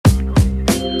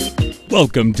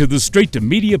Welcome to the Straight to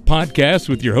Media podcast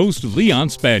with your host, Leon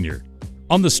Spanier.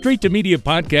 On the Straight to Media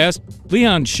podcast,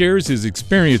 Leon shares his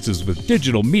experiences with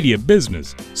digital media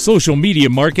business, social media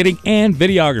marketing, and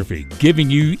videography, giving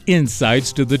you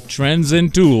insights to the trends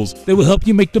and tools that will help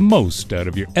you make the most out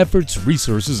of your efforts,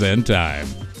 resources, and time.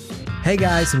 Hey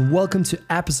guys, and welcome to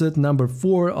episode number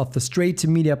 4 of the Straight to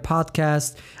Media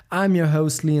podcast. I'm your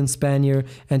host, Leon Spanier,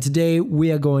 and today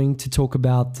we are going to talk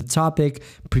about the topic,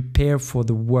 prepare for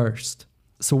the worst.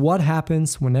 So what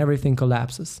happens when everything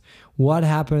collapses? What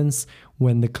happens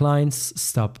when the clients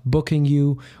stop booking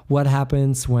you? What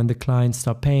happens when the clients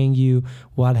stop paying you?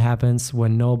 What happens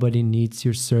when nobody needs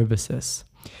your services?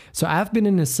 So I've been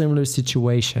in a similar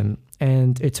situation,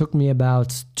 and it took me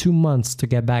about 2 months to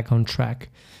get back on track.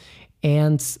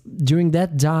 And during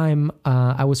that time,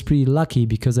 I was pretty lucky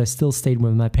because I still stayed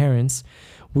with my parents,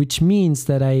 which means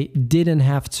that I didn't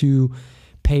have to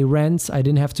pay rent. I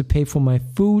didn't have to pay for my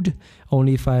food.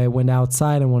 Only if I went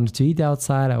outside and wanted to eat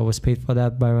outside, I was paid for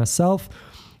that by myself.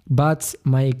 But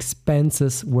my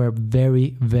expenses were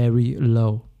very, very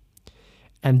low.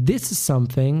 And this is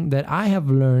something that I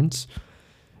have learned,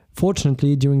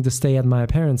 fortunately, during the stay at my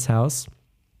parents' house.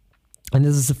 And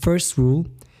this is the first rule.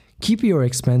 Keep your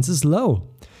expenses low.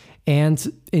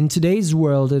 And in today's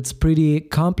world, it's pretty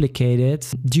complicated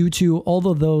due to all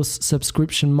of those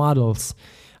subscription models.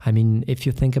 I mean, if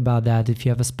you think about that, if you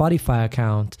have a Spotify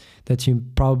account that you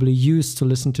probably use to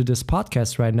listen to this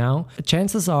podcast right now,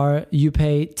 chances are you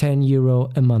pay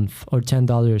 €10 a month or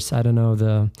 $10. I don't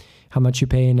know how much you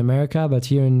pay in America, but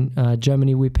here in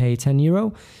Germany, we pay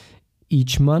 €10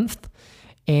 each month.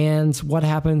 And what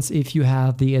happens if you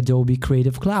have the Adobe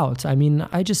Creative Cloud? I mean,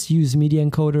 I just use Media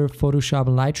Encoder, Photoshop,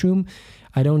 and Lightroom.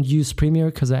 I don't use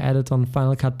Premiere because I edit on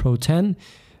Final Cut Pro 10.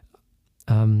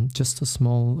 Just a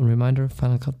small reminder,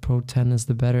 Final Cut Pro 10 is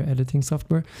the better editing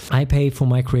software. I pay for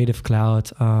my Creative Cloud.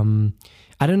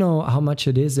 I don't know how much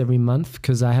it is every month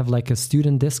because I have like a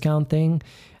student discount thing.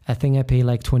 I think I pay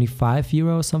like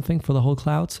 €25 or something for the whole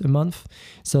cloud a month.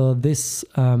 So this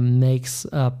makes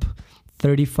up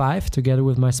 35 together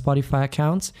with my Spotify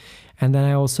accounts. And then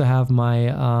I also have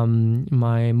my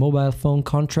my mobile phone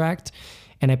contract,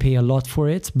 and I pay a lot for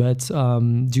it, but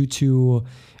due to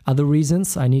other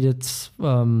reasons I needed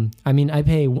I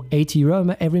pay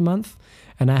 €80 every month,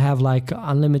 and I have like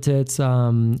unlimited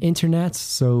internet,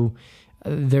 so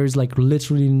there's like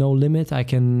literally no limit. I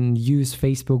can use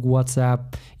Facebook,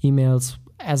 WhatsApp, emails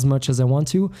as much as I want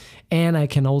to, and I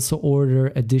can also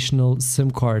order additional SIM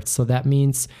cards. So that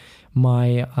means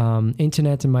my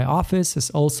internet in my office is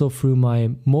also through my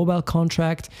mobile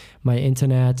contract. My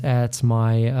internet at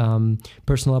my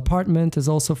personal apartment is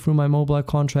also through my mobile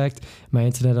contract. My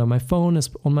internet on my phone is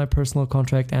on my personal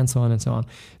contract, and so on and so on.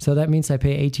 So that means I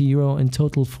pay €80 in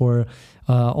total for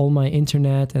all my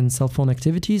internet and cell phone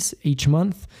activities each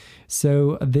month.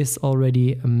 So this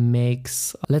already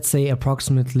makes, let's say,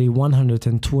 approximately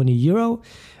 €120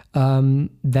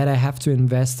 that I have to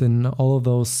invest in all of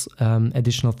those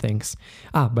additional things.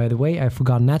 By the way, I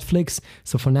forgot Netflix.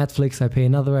 So for Netflix, I pay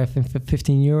another, I think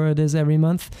 €15 it is every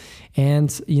month. And,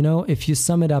 you know, if you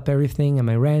sum it up everything and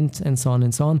my rent and so on,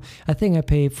 I think I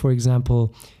pay, for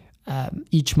example,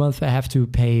 each month I have to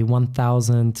pay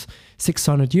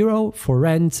 €1,600 for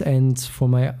rent and for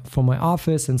my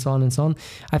office and so on and so on.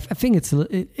 I think it's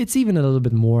even a little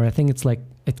bit more. I think it's like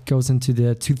it goes into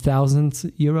the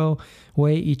 €2,000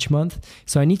 way each month.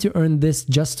 So I need to earn this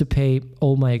just to pay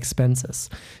all my expenses.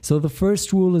 So the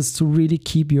first rule is to really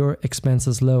keep your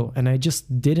expenses low. And I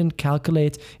just didn't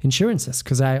calculate insurances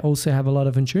because I also have a lot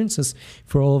of insurances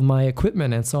for all of my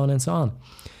equipment and so on and so on.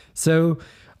 So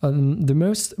the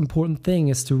most important thing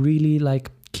is to really like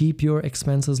keep your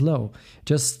expenses low.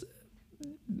 Just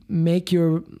make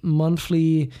your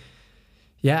monthly,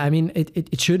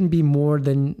 it shouldn't be more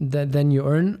than you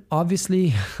earn,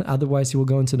 obviously, otherwise you will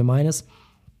go into the minus,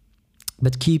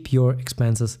 but keep your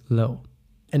expenses low.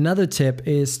 Another tip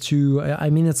is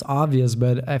it's obvious,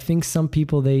 but I think some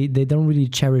people, they don't really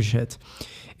cherish it.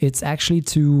 It's actually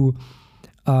to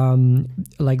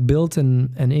build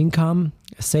an income,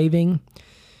 a saving,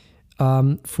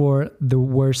 for the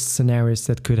worst scenarios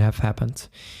that could have happened.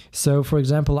 So, for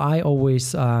example, I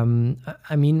always,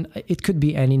 it could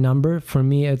be any number. For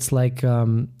me, it's like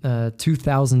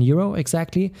 €2,000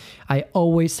 exactly. I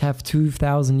always have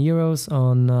 €2,000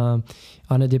 on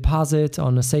a deposit,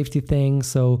 on a safety thing.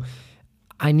 So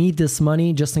I need this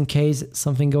money just in case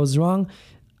something goes wrong.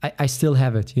 I still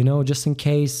have it, just in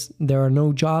case there are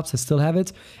no jobs, I still have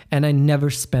it. And I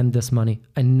never spend this money.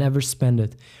 I never spend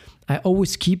it. I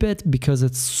always keep it because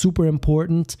it's super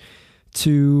important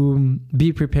to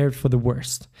be prepared for the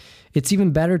worst. It's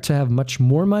even better to have much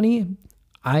more money.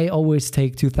 I always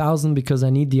take 2,000 because I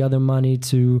need the other money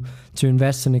to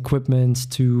invest in equipment,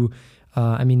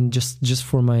 just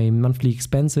for my monthly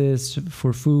expenses,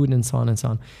 for food and so on and so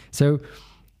on. So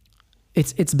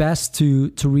it's best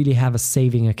to really have a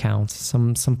saving account,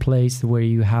 some place where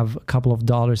you have a couple of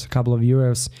dollars, a couple of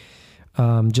euros,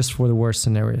 just for the worst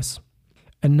scenarios.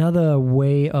 Another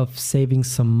way of saving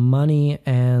some money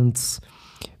and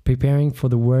preparing for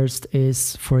the worst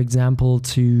is, for example,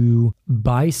 to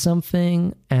buy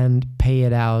something and pay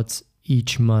it out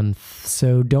each month.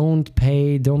 So don't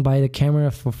buy the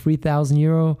camera for 3,000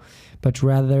 euro, but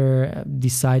rather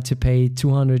decide to pay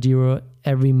 200 euro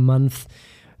every month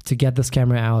to get this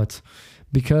camera out.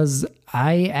 Because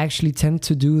I actually tend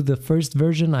to do the first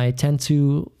version. I tend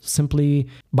to simply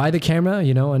buy the camera,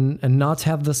 and not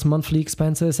have this monthly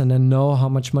expenses, and then know how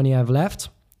much money I have left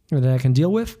that I can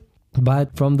deal with.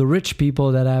 But from the rich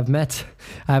people that I've met,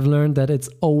 I've learned that it's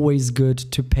always good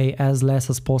to pay as less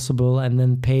as possible and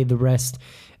then pay the rest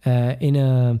in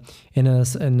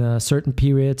a certain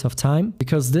period of time,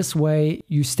 because this way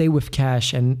you stay with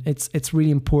cash, and it's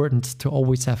really important to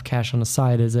always have cash on the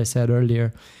side, as I said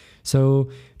earlier. So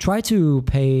try to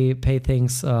pay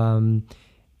things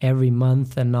every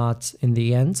month and not in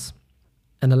the end.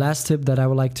 And the last tip that I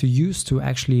would like to use to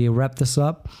actually wrap this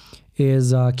up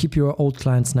is keep your old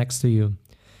clients next to you.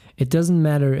 It doesn't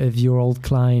matter if your old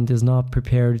client is not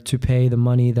prepared to pay the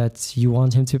money that you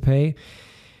want him to pay.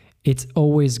 It's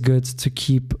always good to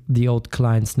keep the old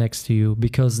clients next to you,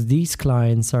 because these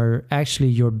clients are actually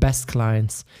your best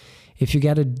clients. If you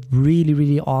get a really,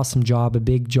 really awesome job, a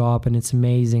big job, and it's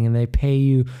amazing, and they pay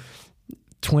you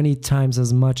 20 times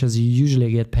as much as you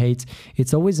usually get paid,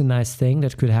 it's always a nice thing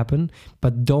that could happen.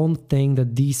 But don't think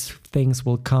that these things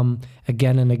will come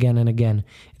again and again and again.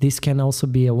 This can also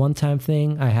be a one-time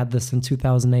thing. I had this in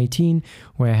 2018,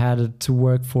 where I had to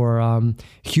work for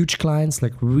huge clients,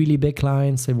 like really big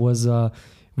clients. It was I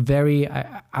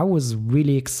was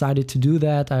really excited to do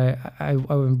that. I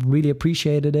really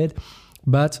appreciated it.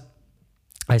 But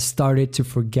I started to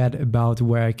forget about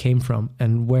where I came from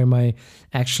and where my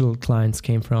actual clients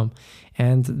came from.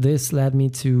 And this led me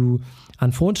to,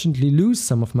 unfortunately, lose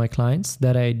some of my clients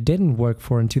that I didn't work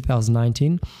for in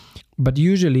 2019. But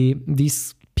usually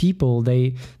these people,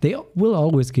 they will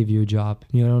always give you a job.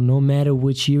 No matter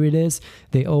which year it is,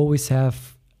 they always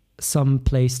have some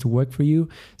place to work for you.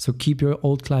 So keep your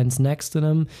old clients next to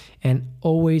them, and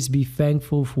always be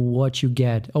thankful for what you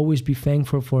get. Always be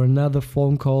thankful for another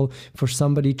phone call, for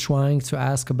somebody trying to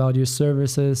ask about your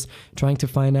services, trying to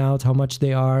find out how much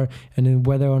they are, and then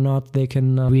whether or not they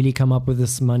can really come up with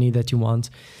this money that you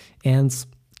want. And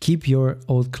keep your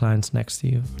old clients next to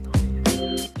you.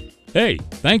 Hey,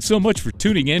 thanks so much for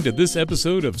tuning in to this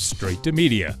episode of Straight to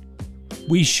Media.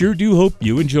 We sure do hope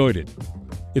you enjoyed it.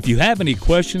 If you have any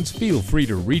questions, feel free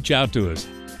to reach out to us.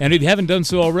 And if you haven't done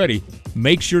so already,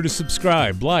 make sure to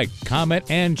subscribe, like,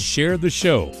 comment, and share the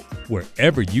show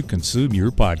wherever you consume your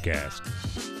podcast.